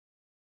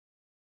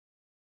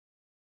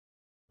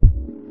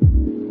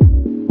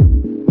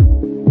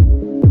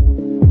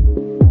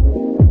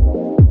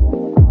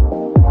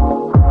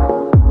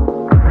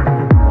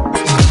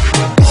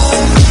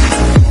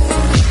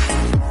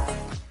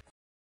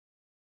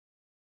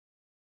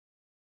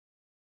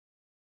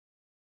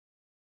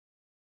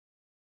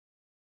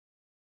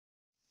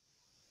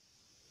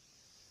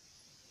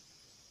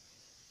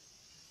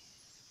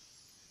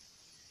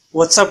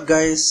What's up,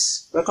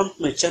 guys? Welcome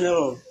to my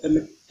channel of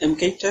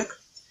MK Tech.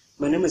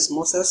 My name is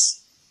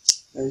Moses,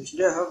 and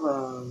today I have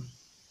a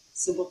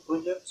simple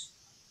project.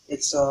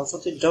 It's a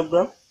footage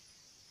diagram,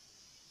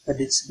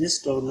 and it's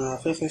based on a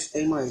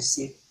 555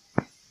 IC.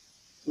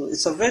 So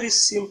it's a very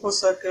simple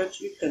circuit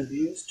which can be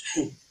used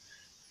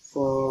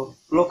for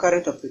low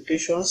current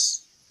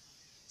applications.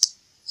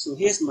 So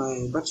here's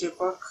my battery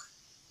pack.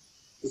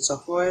 It's a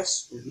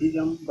 4S with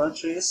lithium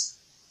batteries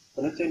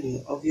connected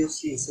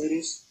obviously in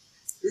series.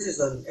 This is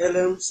an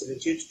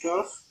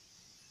LM7812.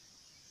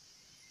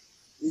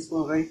 This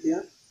one right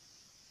here,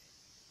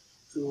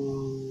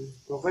 to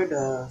provide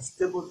a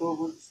stable 12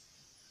 volt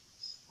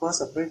power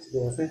supply to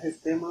the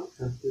 555 timer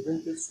and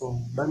prevent it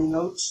from burning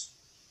out.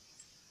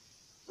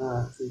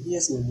 So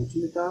here's my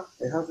multimeter.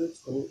 I have it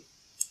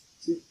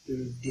connected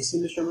to DC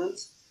measurement.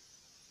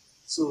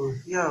 So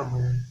here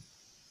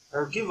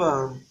I'll give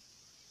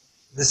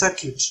the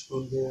circuit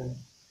on the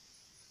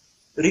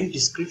link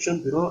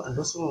description below and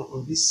also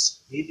on this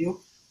video.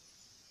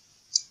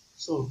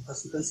 So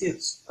as you can see,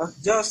 it's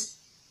just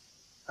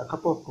a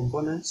couple of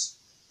components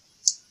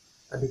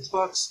and it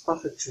works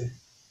perfectly.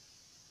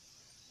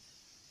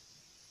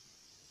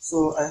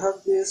 So I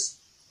have this,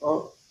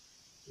 the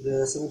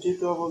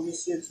 1712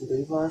 obviously to the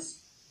reverse,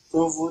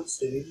 12 volts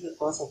the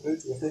power supply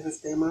to the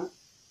 555 timer.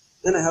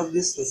 Then I have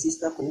this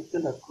resistor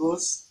connected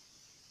across.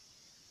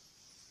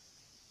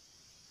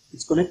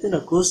 It's connected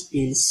across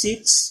pin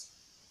 6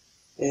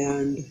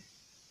 and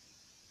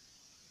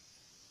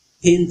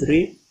pin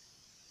 3.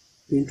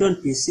 Pin 2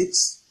 and pin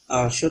 6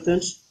 are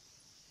shortened.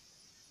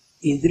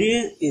 Pin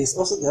 3 is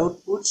also the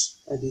output,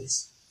 and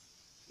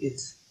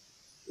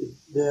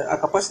a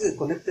capacitor is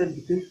connected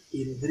between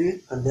pin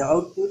 3 and the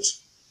output.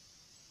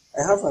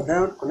 I have a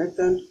diode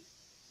connected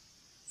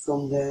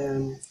from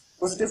the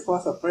positive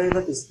power supply,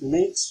 that is pin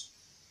 8,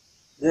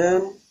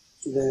 then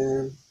to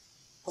the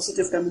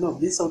positive terminal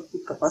of this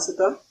output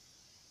capacitor,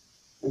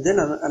 and then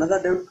another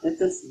diode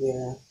connected to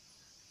the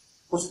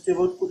positive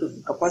output of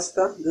the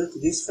capacitor, then to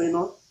this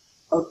final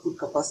output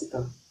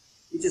capacitor,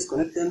 which is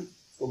connected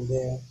from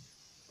the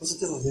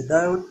positive of the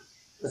diode,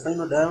 the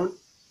final diode,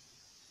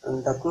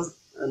 and across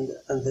and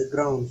the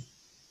ground.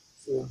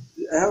 So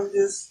I have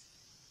this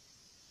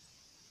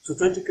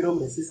 20 kilo ohm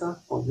resistor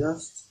for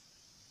just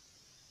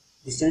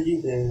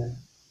discharging the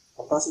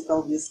capacitor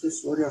obviously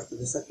slowly after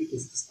the circuit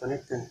is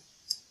disconnected.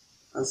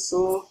 And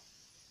so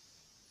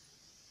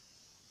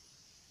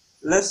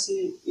let's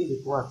see if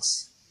it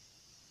works.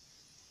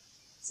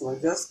 So I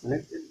just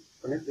connect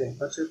the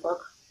battery pack.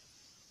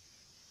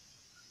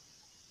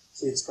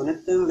 So it's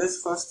connected.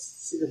 Let's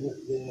first see the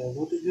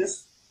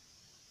voltages.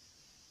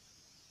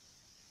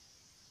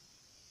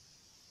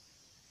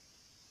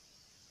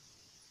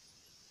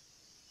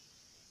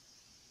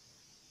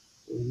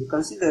 So you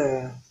can see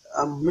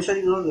I'm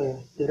measuring all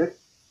the direct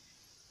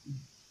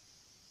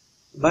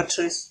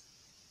batteries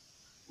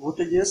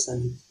voltages,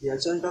 and they are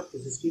charged up to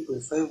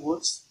 15.5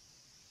 volts.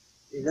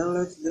 And then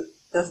let's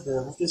test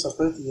the voltage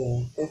supply to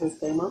the 555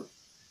 timer.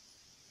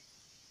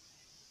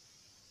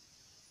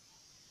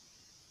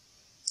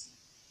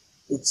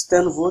 It's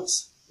 10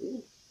 volts.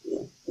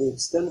 Yeah,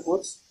 it's 10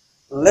 volts.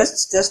 And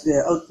let's test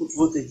the output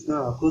voltage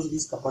now across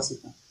this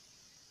capacitor.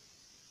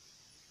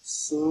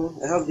 So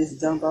I have this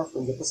jumper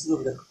from the positive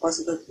of the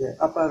capacitor to the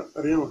upper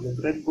rail of the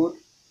breadboard.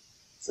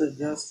 So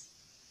just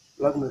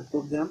plug my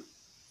probe there.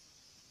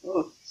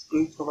 Oh, it's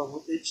going to cover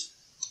voltage.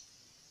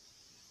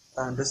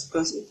 And as you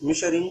can see, it's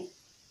measuring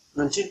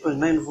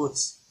 19.9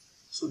 volts.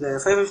 So the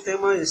 555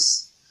 timer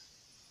is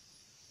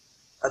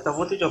at a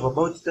voltage of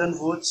about 10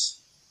 volts.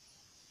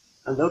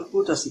 And the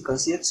output, as you can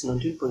see, it's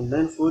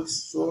 19.9 volts.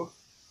 So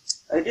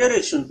ideally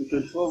it should be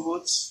 24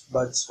 volts,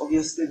 but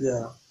obviously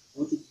there are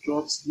voltage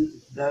drops due to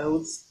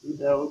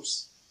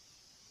diodes,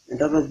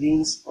 and other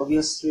things.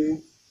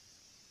 Obviously,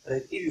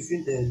 like if you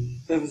fill the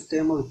 5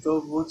 timer with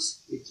 12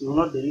 volts, it will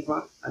not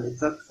deliver an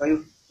exact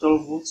 12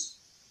 volts.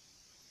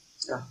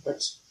 Yeah,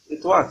 but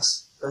it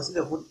works. You can see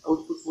the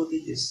output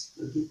voltage is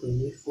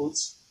 19.8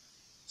 volts.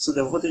 So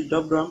the voltage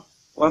diagram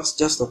works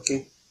just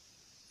okay.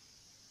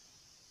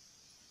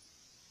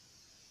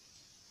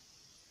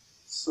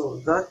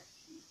 So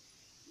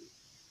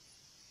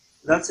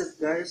that's it,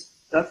 guys.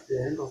 That's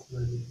the end of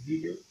my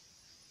video.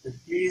 And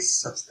please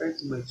subscribe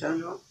to my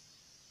channel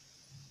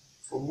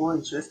for more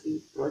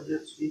interesting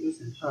projects, videos,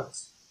 and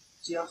charts.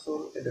 Cheers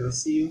all, and I'll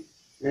see you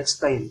next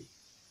time.